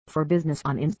for business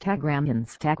on Instagram.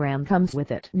 Instagram comes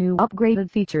with it new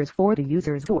upgraded features for the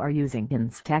users who are using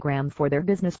Instagram for their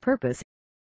business purpose.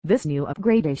 This new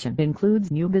upgradation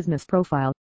includes new business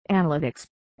profile, analytics,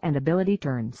 and ability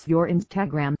turns your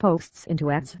Instagram posts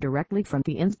into ads directly from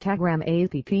the Instagram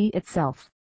app itself.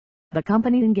 The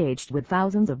company engaged with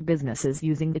thousands of businesses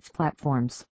using its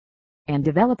platforms, and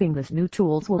developing this new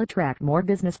tools will attract more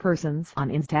business persons on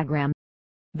Instagram.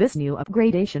 This new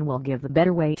upgradation will give a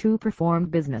better way to perform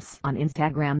business on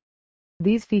Instagram.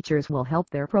 These features will help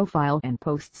their profile and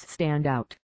posts stand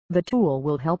out. The tool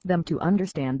will help them to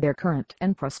understand their current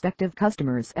and prospective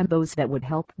customers and those that would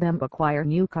help them acquire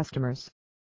new customers.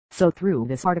 So through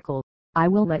this article, I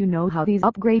will let you know how these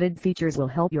upgraded features will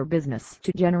help your business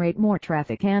to generate more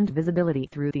traffic and visibility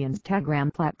through the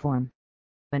Instagram platform.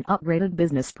 An upgraded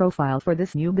business profile. For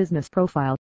this new business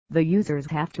profile, the users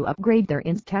have to upgrade their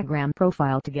Instagram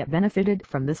profile to get benefited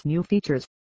from this new features.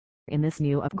 In this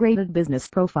new upgraded business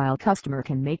profile, customer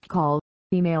can make call,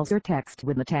 emails or text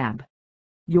with the tab.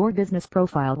 Your business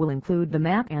profile will include the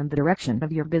map and the direction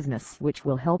of your business, which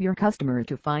will help your customer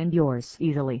to find yours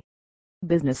easily.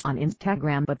 Business on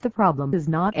Instagram. But the problem is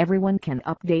not everyone can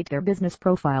update their business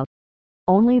profile.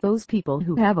 Only those people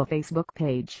who have a Facebook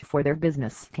page for their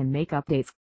business can make updates.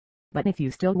 But if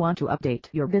you still want to update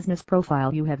your business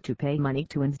profile, you have to pay money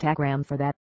to Instagram for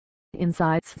that.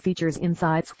 Insights features.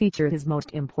 Insights feature is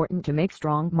most important to make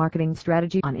strong marketing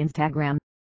strategy on Instagram.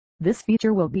 This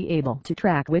feature will be able to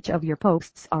track which of your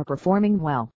posts are performing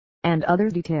well, and other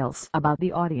details about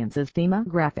the audience's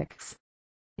demographics.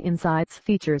 Insights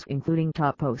features including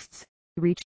top posts,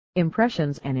 reach,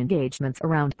 impressions and engagements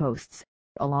around posts,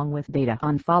 along with data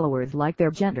on followers like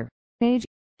their gender, age,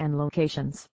 and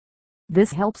locations.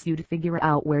 This helps you to figure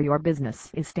out where your business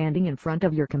is standing in front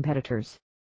of your competitors.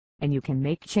 And you can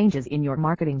make changes in your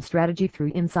marketing strategy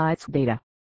through Insights data.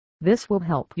 This will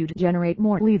help you to generate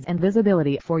more leads and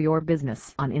visibility for your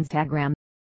business on Instagram.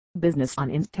 Business on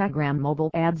Instagram mobile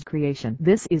ads creation.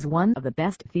 This is one of the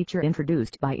best feature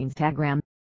introduced by Instagram,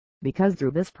 because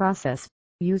through this process,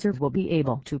 users will be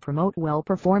able to promote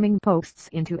well-performing posts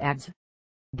into ads.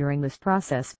 During this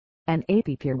process, an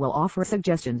app will offer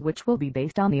suggestions which will be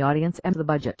based on the audience and the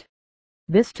budget.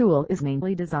 This tool is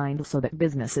mainly designed so that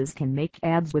businesses can make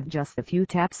ads with just a few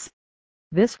taps.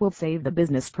 This will save the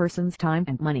business person's time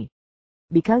and money,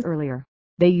 because earlier,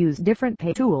 they used different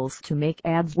pay tools to make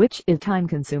ads, which is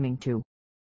time-consuming too.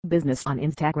 Business on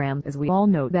Instagram. As we all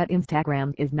know that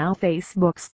Instagram is now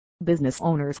Facebook's, business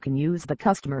owners can use the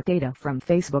customer data from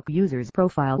Facebook users'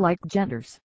 profile like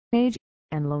genders, age,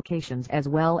 and locations, as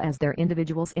well as their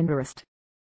individual's interest.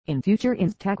 In future,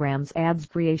 Instagram's ads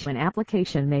creation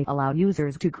application may allow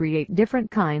users to create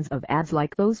different kinds of ads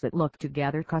like those that look to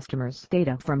gather customers'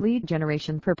 data from lead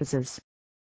generation purposes.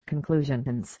 Conclusion.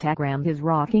 Instagram is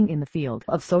rocking in the field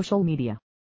of social media.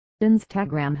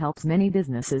 Instagram helps many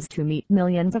businesses to meet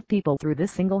millions of people through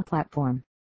this single platform.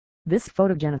 This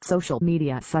photogenic social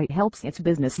media site helps its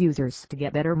business users to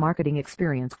get better marketing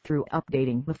experience through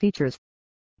updating the features.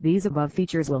 These above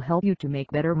features will help you to make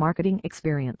better marketing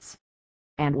experience,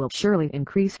 and will surely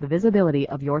increase the visibility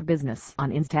of your business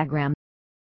on Instagram.